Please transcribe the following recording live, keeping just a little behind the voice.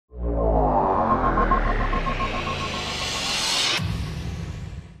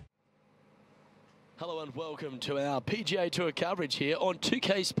Welcome to our PGA Tour coverage here on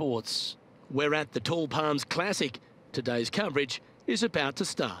 2K Sports. We're at the Tall Palms Classic. Today's coverage is about to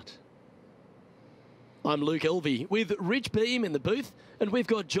start. I'm Luke Elvey with Rich Beam in the booth, and we've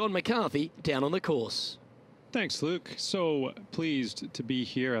got John McCarthy down on the course. Thanks, Luke. So pleased to be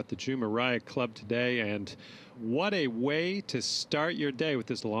here at the Jumeirah Club today, and what a way to start your day with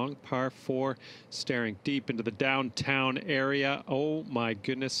this long par 4 staring deep into the downtown area. Oh my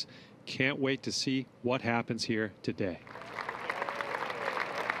goodness, can't wait to see what happens here today.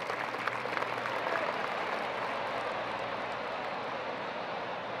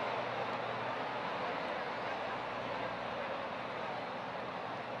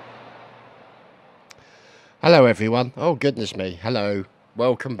 Hello everyone. Oh goodness me. Hello.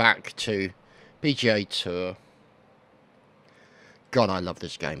 Welcome back to PGA Tour. God, I love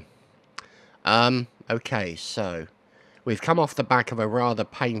this game. Okay, so we've come off the back of a rather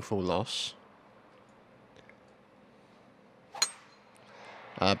painful loss.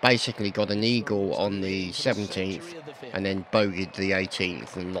 Basically got an eagle on the 17th and then bogeyed the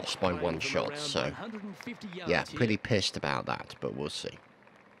 18th and lost by one shot. So yeah, pretty pissed about that, but we'll see.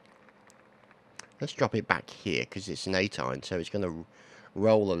 Let's drop it back here because it's an 8-iron, so it's going to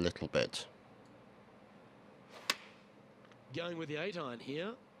roll a little bit. Going with the 8-iron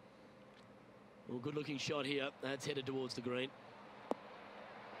here. Well, good looking shot here. That's headed towards the green.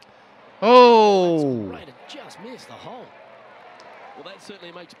 Oh! That's great. It just missed the hole. Well, that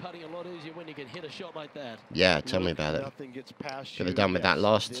certainly makes putting a lot easier when you can hit a shot like that. Yeah, tell me about it. Could have done with that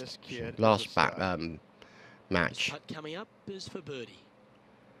last match. Putt coming up is for birdie.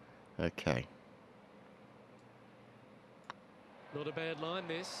 Okay. Not a bad line,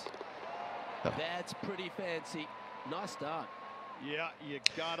 this. Oh. That's pretty fancy. Nice start. Yeah, you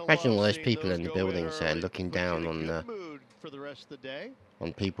gotta imagine all those people in the buildings there looking down on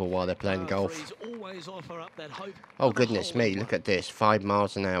people while they're playing golf. Oh goodness me, look at this, 5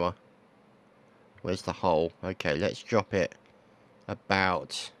 miles an hour. Where's the hole? Okay, let's drop it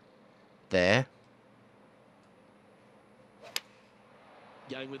about there.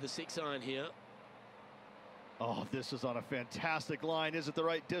 Going with the 6-iron here. Oh, this is on a fantastic line. Is it the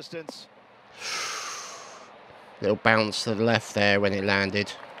right distance? Little bounce to the left there when it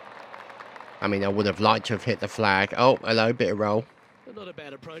landed. I mean, I would have liked to have hit the flag. Oh, hello, bit of roll. Not a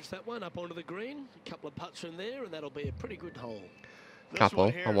bad approach, that one, up onto the green. A couple of putts from there, and that'll be a pretty good hole.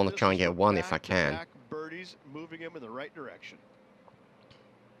 Couple. I want to try and get one if I can. Birdies moving him in the right direction.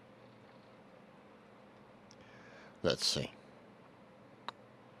 Let's see.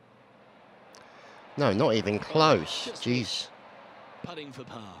 No, not even close. Jeez. Putting for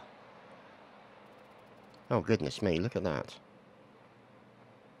par. Oh, goodness me, look at that.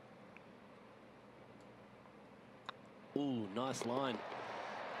 Ooh, nice line.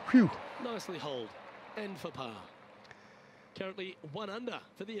 Phew. Nicely holed. And for par. Currently 1 under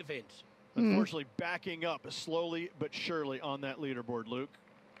for the event. Unfortunately, backing up slowly but surely on that leaderboard, Luke.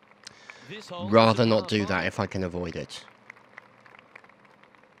 Rather not do that if I can avoid it.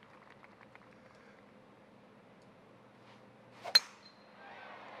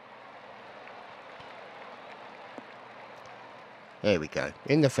 There we go,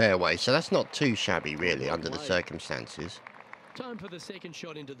 in the fairway, so that's not too shabby really under the circumstances. Time for the second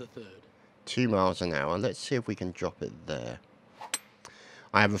shot into the third. 2 miles an hour, let's see if we can drop it there.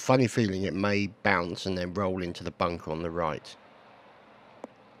 I have a funny feeling it may bounce and then roll into the bunker on the right.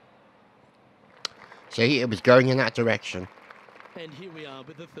 See, it was going in that direction. And here we are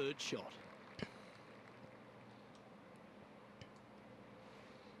with the third shot.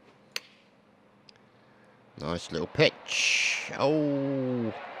 Nice little pitch.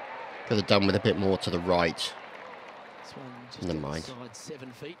 Oh, could have done with a bit more to the right. This one just never mind. Inside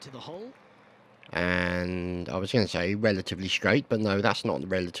 7 feet to the hole. And I was going to say relatively straight, but no, that's not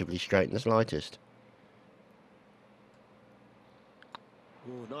relatively straight in the slightest.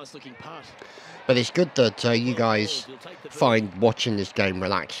 Oh, nice looking putt. But it's good that you guys find watching this game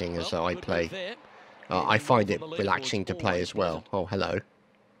relaxing as I play. I find it relaxing to play as well. Oh, hello.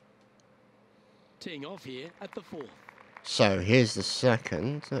 Teeing off here at the 4th. So here's the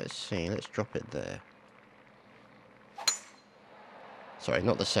second. Let's see. Let's drop it there. Sorry,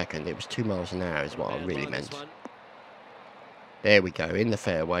 not the second. It was 2 miles an hour is what I really meant. There we go, in the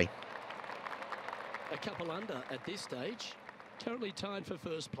fairway. A couple under at this stage. Currently tied for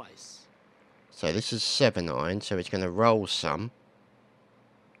first place. So this is 7-iron, so it's going to roll some.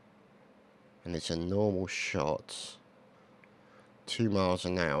 And it's a normal shot. 2 miles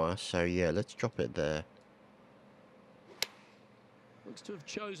an hour, so yeah, let's drop it there. Looks to have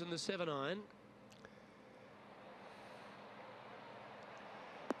chosen the 7-iron.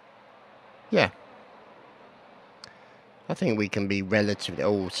 Yeah. I think we can be relatively...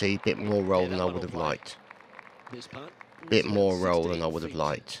 Oh, see, a bit more roll than I would have liked. Bit more roll than I would have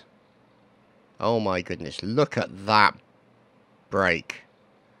liked. Oh my goodness, look at that break.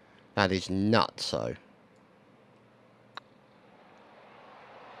 That is nuts, so.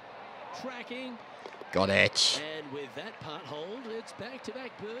 Tracking. Got it. And with that part hold, it's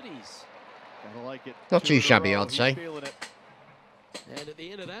back-to-back birdies. Gotta like it. Not too shabby, I'd say. And at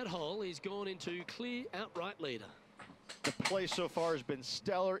the end of that hole, he's gone into clear outright leader. The play so far has been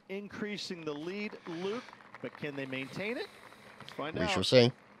stellar, increasing the lead, Luke. But can they maintain it? Let's find out. We shall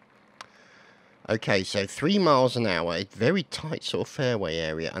see. Okay, so 3 miles an hour, a very tight sort of fairway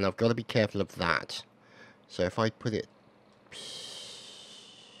area, and I've got to be careful of that. So if I put it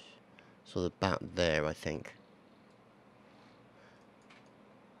sort of about there, I think.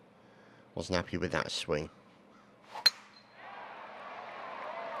 Wasn't happy with that swing.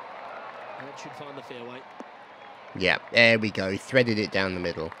 That should find the fairway. Yeah, there we go. Threaded it down the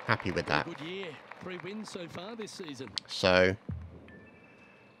middle. Happy with that. Good year. 3 wins so far this season. So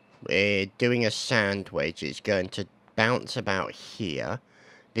we're doing a sand wedge. It's going to bounce about here.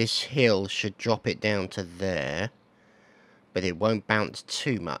 This hill should drop it down to there, but it won't bounce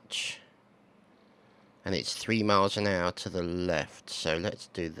too much. And it's 3 miles an hour to the left, so let's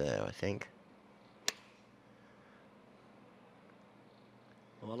do there, I think.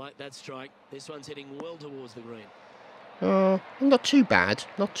 Oh, I like that strike. This one's heading well towards the green. Not too bad.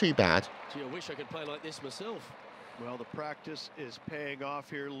 Not too bad. Gee, I wish I could play like this myself. Well, the practice is paying off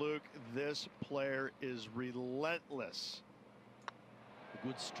here, Luke. This player is relentless. A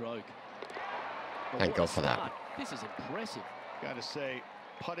good stroke. Thank God for that. This is impressive. Got to say,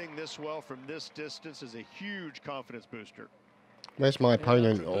 putting this well from this distance is a huge confidence booster. Where's my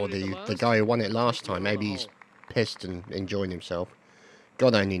opponent, or the guy who won it last time? Maybe he's pissed and enjoying himself.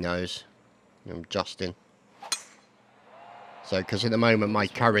 God only knows. Justin. So, because at the moment my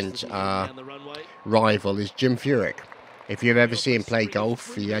current rival is Jim Furyk. If you've ever seen him play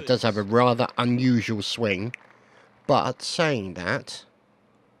golf, he does have a rather unusual swing. But saying that,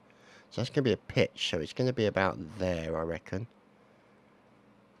 so that's going to be a pitch, so it's going to be about there, I reckon.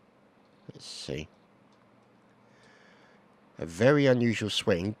 Let's see. A very unusual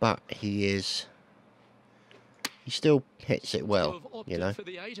swing, but he still hits it well, you know.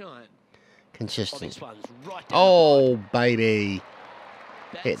 Consistent. Oh, baby.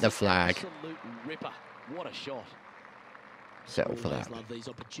 Hit the flag. What a shot. Settle for that. Love these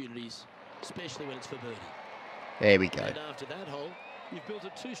opportunities, especially when it's for birdie. There we go. And after that hole, you've built a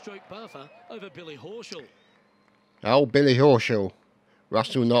 2-stroke buffer over Billy Horschel. Oh, Billy Horschel.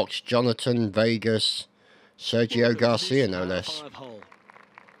 Russell Knox, Jonathan Vegas, Sergio Garcia, no less.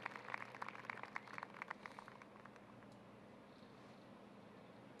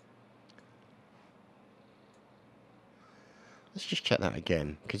 Let's just check that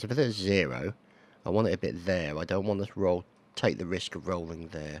again, because if there's 0, I want it a bit there. I don't want to take the risk of rolling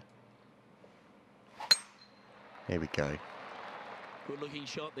there. There we go. Good looking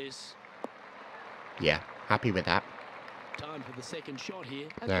shot this. Yeah, happy with that. Time for the second shot here.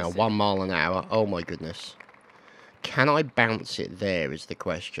 Now, 1 mile an hour. Oh my goodness. Can I bounce it there is the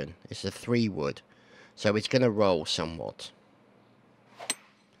question. It's a 3-wood, so it's going to roll somewhat.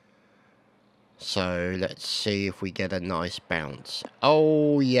 So let's see if we get a nice bounce.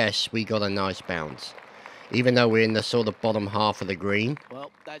 Oh yes, we got a nice bounce. Even though we're in the sort of bottom half of the green.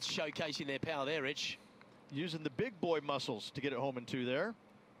 Well, that's showcasing their power there, Rich. Using the big boy muscles to get it home in 2 there.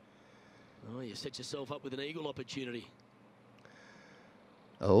 Oh, you set yourself up with an eagle opportunity.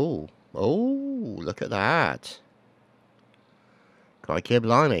 Oh, look at that. Crikey,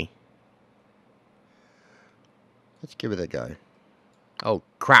 blimey. Let's give it a go. Oh,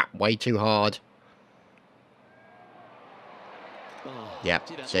 crap, way too hard. Oh, yep,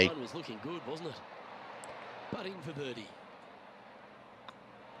 gee, that see. line was looking good, wasn't it? Putting for birdie.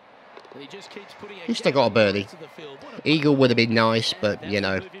 And he just keeps putting He still got a birdie. Eagle would have been nice, but, you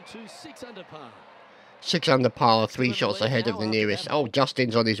know. 6 under par. 6 under par, 3 shots ahead of the nearest. Oh,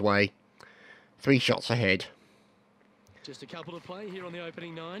 Justin's on his way. 3 shots ahead. Just a couple to play here on the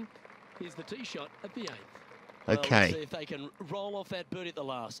opening 9. Here's the tee shot at the 8th. Okay. Let's see if they can roll off that birdie at the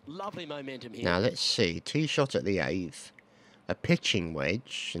last. Lovely momentum here. Now, let's see. Tee shot at the 8th. A pitching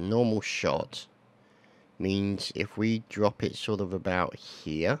wedge, a normal shot, means if we drop it sort of about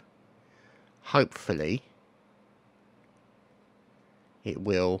here, hopefully, it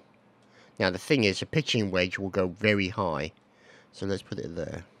will. Now, the thing is, a pitching wedge will go very high. So let's put it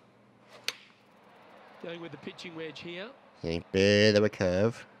there. Going with the pitching wedge here. A bit of a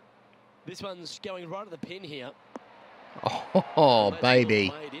curve. This one's going right at the pin here. Oh,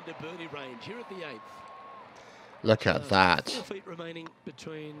 baby. Into birdie range here at the 8th. Look at that. 4 feet remaining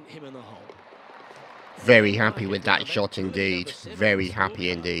between him and the hole. Very happy with that shot indeed. Very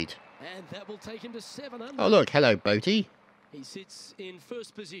happy indeed. And that will take him to 7 under. Oh look, hello boatie. He sits in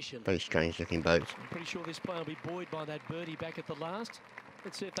first position. Very strange looking boat. I'm pretty sure this player will be buoyed by that birdie back at the last.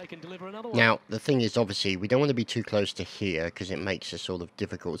 Let's see if they can deliver another one. Now, the thing is, obviously, we don't want to be too close to here because it makes it sort of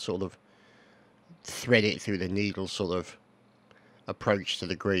difficult, sort of thread it through the needle sort of approach to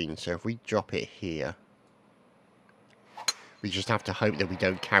the green. So if we drop it here, we just have to hope that we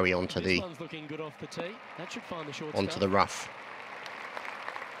don't carry on to the onto the rough,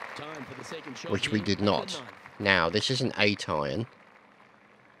 which we did not. Now, this is an 8 iron,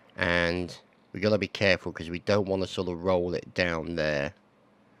 and we've got to be careful because we don't want to sort of roll it down there.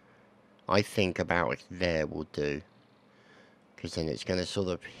 I think about there will do, because then it's going to sort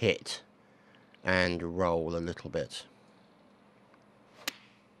of hit and roll a little bit.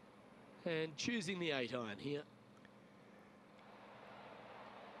 And choosing the 8 iron here.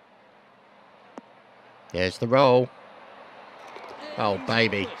 There's the roll. Oh,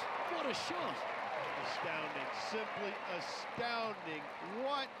 baby. What a shot. Astounding, simply astounding.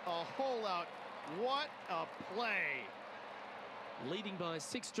 What a hole out. What a play. Leading by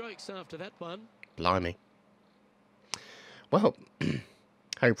 6 strokes after that one. Blimey. Well,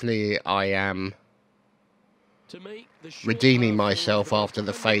 hopefully I am redeeming myself after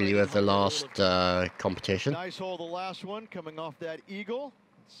the failure of the last competition. Nice hole, the last one, coming off that eagle.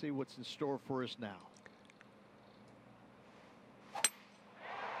 Let's see what's in store for us now.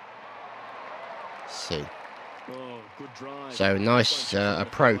 See. Oh, good drive. So nice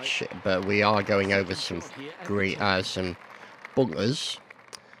approach, but we are going over some some bunkers.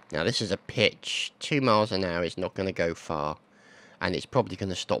 Now this is a pitch. 2 miles an hour is not going to go far, and it's probably going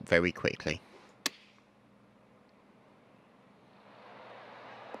to stop very quickly.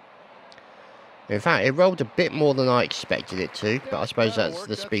 In fact, it rolled a bit more than I expected it to, but I suppose that's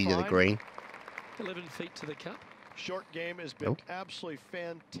the speed of the green. 11 feet to the cup. Short game has been absolutely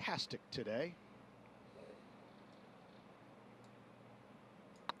fantastic today.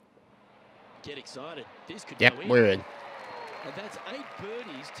 Get excited. This could Yep, go in. we're in. And that's 8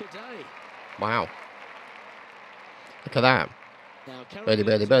 birdies today. Wow. Look at that. Now, Birdie,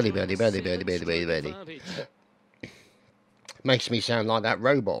 birdie, birdie, birdie, birdie, birdie, birdie, birdie, birdie. Makes me sound like that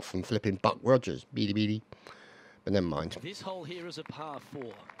robot from flipping Buck Rogers. Beady, beady. But never mind. This hole here is a par 4.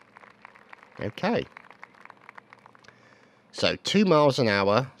 Okay. So 2 miles an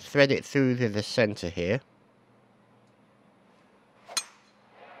hour. Thread it through to the centre here.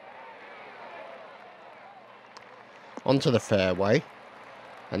 Onto the fairway,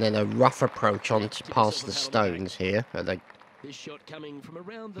 and then a rough approach on past the stones here. This shot coming from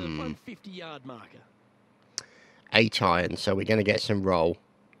around the 150-yard marker. 8 iron, so we're going to get some roll.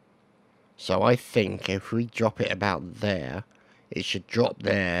 So I think if we drop it about there, it should drop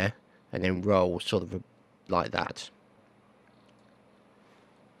there and then roll sort of like that.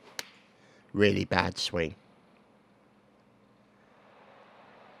 Really bad swing.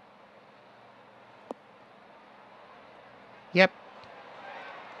 Yep.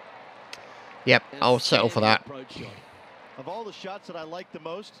 Yep, I'll settle for that. Of all the shots that I like the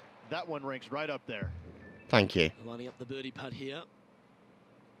most, that one ranks right up there. Thank you. Lining up the birdie putt here.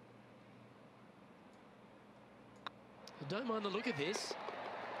 I don't mind the look of this.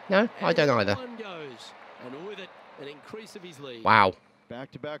 No, I don't either. One goes, and with it, an increase of his lead. Wow.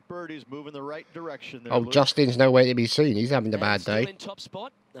 Back-to-back birdies, moving the right direction there. Oh, Luke. Justin's nowhere to be seen. He's having a bad day. Still in top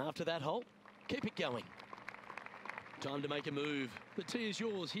spot after that hole. Keep it going. Time to make a move. The tee is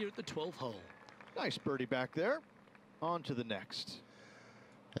yours here at the 12th hole. Nice birdie back there. On to the next.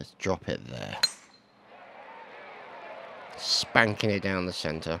 Let's drop it there. Spanking it down the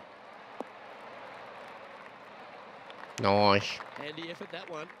centre. Nice. Handy effort, that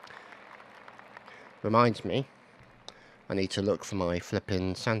one. Reminds me, I need to look for my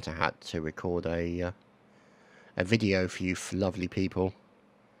flipping Santa hat to record a video for you lovely people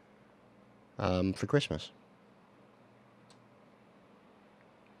for Christmas.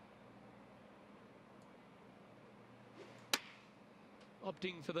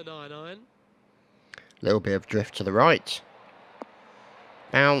 Opting for the 9 iron. Little bit of drift to the right.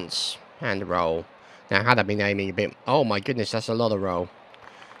 Bounce and roll. Now, had I been aiming a bit... Oh my goodness, that's a lot of roll.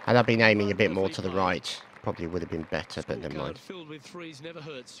 Had I been aiming a bit more to the right, probably would have been better, but never mind. Filled with threes never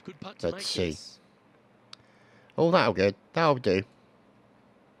hurts. Good putt to Let's see. This. Oh, that'll good. That'll do.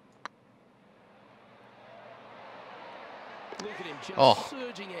 Look at him just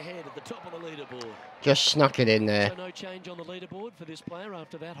surging ahead at the top of the leaderboard. Just snuck it in there. So no change on the leaderboard for this player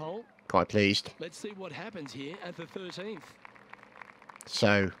after that hole. Quite pleased. Let's see what happens here at the 13th.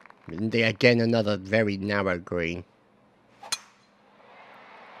 So, Again, another very narrow green.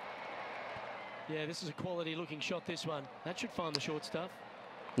 Yeah, this is a quality looking shot, this one. That should find the short stuff.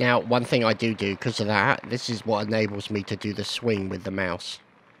 Now, one thing I do because of that, this is what enables me to do the swing with the mouse.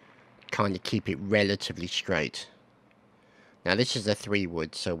 Kind of keep it relatively straight. Now, this is a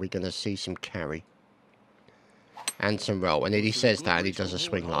 3-wood, so we're going to see some carry. And some roll. And then he says that, and he does a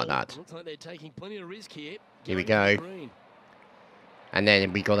swing like that. Looks like they're taking plenty of risk here. Here we go. And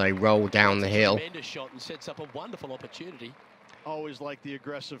then we got a roll down the hill. Tremendous shot and sets up a wonderful opportunity. Always like the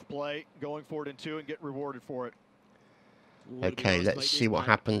aggressive play, going for it in 2 and get rewarded for it. Okay, let's see what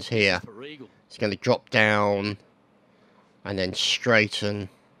happens here. It's going to drop down and then straighten.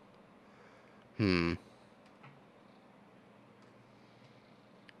 We'll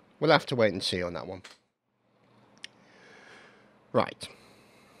have to wait and see on that one. Right.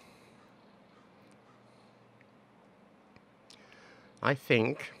 I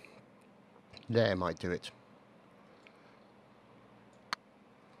think there might do it.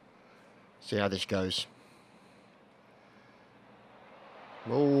 See how this goes.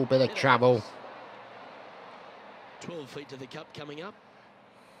 Oh, bit of travel. 12 feet to the cup coming up.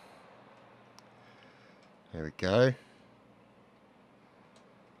 There we go.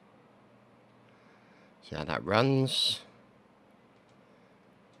 See how that runs.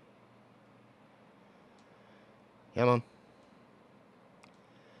 Come on.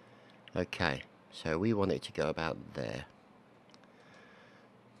 Okay, so we want it to go about there.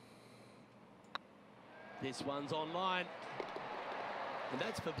 This one's online. And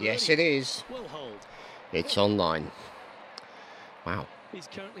that's for yes, it is. Well hold. It's online. Wow. He's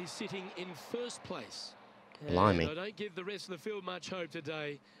currently sitting in first place. Blimey. I don't give the rest of the field much hope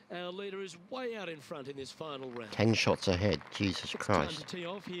today. Our leader is way out in front in this final round. 10 shots ahead. Jesus Christ. Time to tee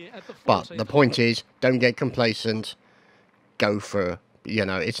off here at the But the point is, don't get complacent. Go for, you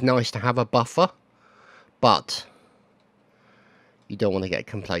know, it's nice to have a buffer, but you don't want to get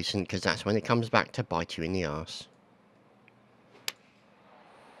complacent because that's when it comes back to bite you in the arse.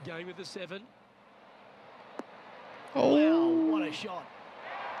 Going with the 7. Oh, wow, what a shot.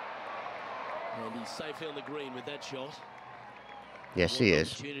 And he's safely on the green with that shot. Yes, he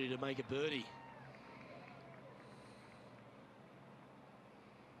is. Opportunity to make a birdie.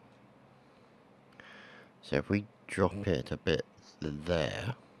 So if we drop it a bit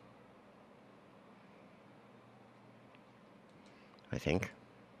there, I think.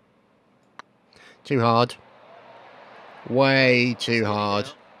 Too hard. Way too hard.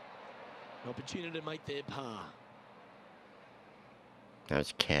 An opportunity to make their par. That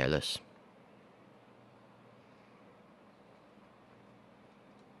was careless.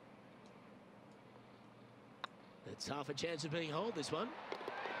 It's half a chance of being hold, this one.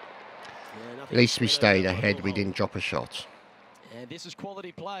 Yeah, at least we stayed ahead. We didn't drop a shot. And this is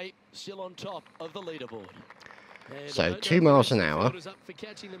quality play, still on top of the leaderboard. So 2 miles an hour.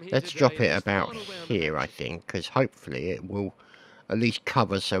 Let's drop it about here, I think, because hopefully it will at least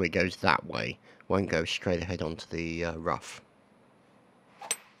cover so it goes that way. Won't go straight ahead onto the rough.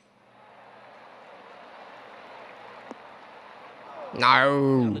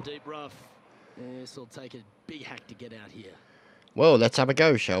 No! The deep rough. This will take a big hack to get out here. Well, let's have a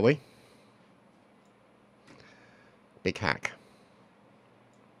go, shall we? Big hack.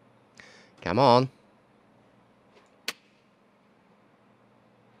 Come on.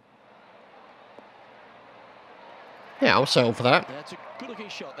 Yeah, I'll settle for that. That's a good-looking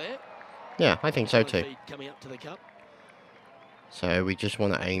shot there. Yeah, I think so too. Coming up to the cup. So we just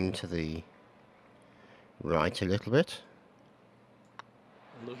want to aim to the right a little bit.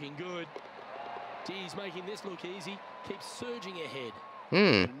 Looking good. He's making this look easy. Keeps surging ahead.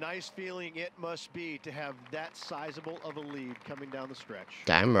 A nice feeling it must be to have that sizable of a lead coming down the stretch.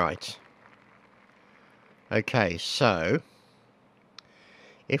 Damn right. Okay, so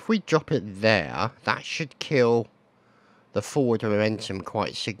if we drop it there, that should kill the forward momentum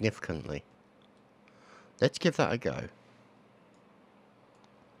quite significantly. Let's give that a go.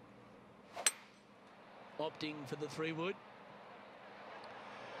 Opting for the 3-wood.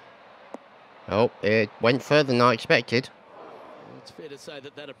 Oh, it went further than I expected. It's fair to say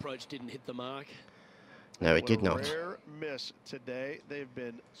that that approach didn't hit the mark. No, it did not. Rare miss today. They've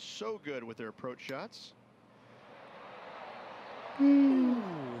been so good with their approach shots. Ooh,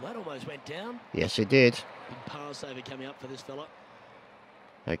 that almost went down. Yes, it did. Big par saver coming up for this fella.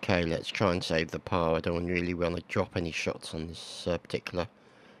 Okay, let's try and save the par. I don't really want to drop any shots on this particular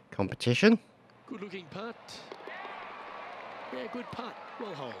competition. Good looking putt. Yeah, good putt.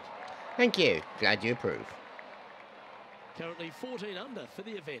 Well hold. Thank you. Glad you approve. Currently 14 under for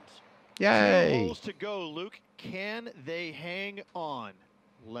the event. Yay! 2 holes to go, Luke. Can they hang on?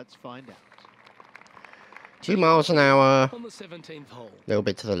 Let's find out. 2 miles an hour. On the 17th hole. A little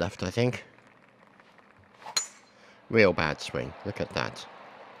bit to the left, I think. Real bad swing. Look at that.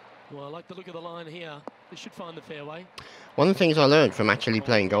 Well, I like the look of the line here. They should find the fairway. One of the things I learned from actually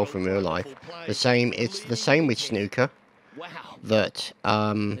playing golf in real life, it's the same with snooker, that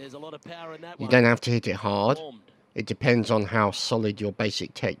you don't have to hit it hard. It depends on how solid your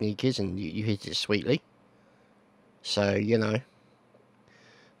basic technique is, and you hit it sweetly. So, you know,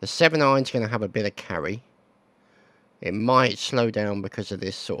 the 7-iron's going to have a bit of carry. It might slow down because of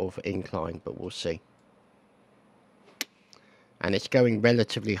this sort of incline, but we'll see. And it's going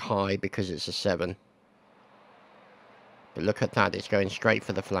relatively high because it's a 7. But look at that, it's going straight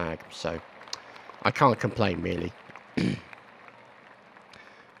for the flag. So, I can't complain, really.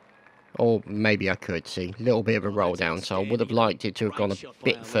 Or maybe I could, see. A little bit of a roll down, so I would have liked it to have gone a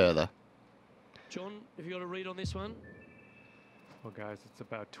bit further. John, have you got a read on this one? Well, guys, it's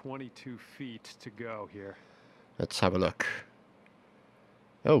about 22 feet to go here. Let's have a look.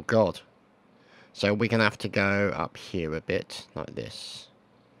 Oh, God. So we're going to have to go up here a bit, like this.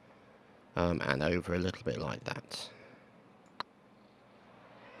 And over a little bit like that.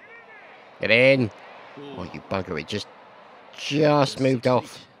 Get in! Oh, you bugger, it just moved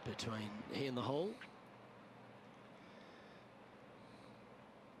off. Between here and the hole.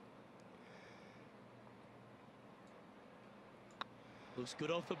 Looks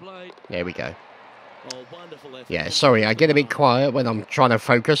good off the blade. There we go. Oh, wonderful effort. Yeah, sorry, I get a bit quiet when I'm trying to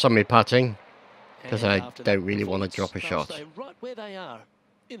focus on my putting. Because I don't really want to drop a shot. Stay right where they are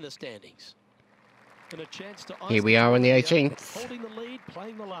in the standings. And a chance to Here we are on the 18th. Holding the lead,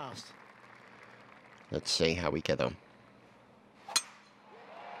 playing the last. Let's see how we get on.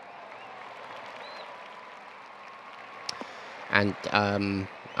 And,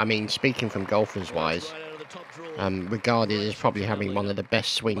 I mean, speaking from golfers wise, regarded as probably having one of the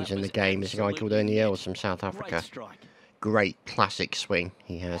best swings in the game is a guy called Ernie Els from South Africa. Great classic swing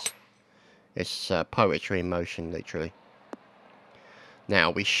he has. It's poetry in motion, literally.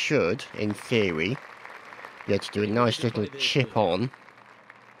 Now, we should, in theory, be able to do a nice little chip on.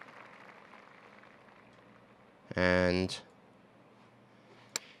 And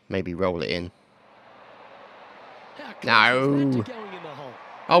maybe roll it in. No!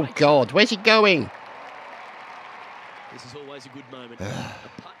 Oh, God, where's he going? This is always a good moment. A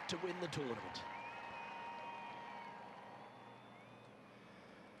putt to win the tournament.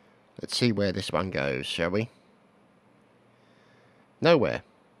 Let's see where this one goes, shall we? Nowhere.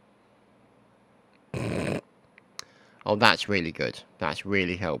 Oh, that's really good. That's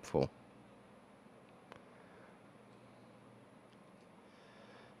really helpful.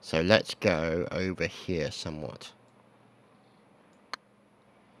 So let's go over here somewhat.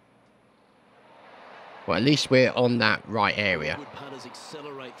 Well, at least we're on that right area. Good putters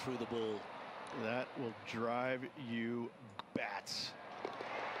accelerate through the ball. That will drive you bats.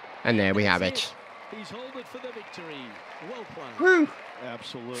 And there we have it. He's held it for the victory. Well played. Woo!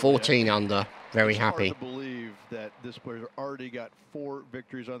 Absolutely. 14 under. Very happy. It's hard to believe that this player already got 4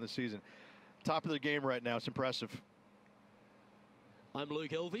 victories on the season. Top of the game right now. It's impressive. I'm Luke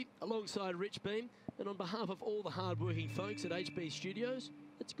Elvey, alongside Rich Beam, and on behalf of all the hard-working folks at HB Studios,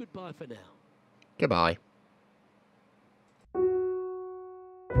 it's goodbye for now. Goodbye.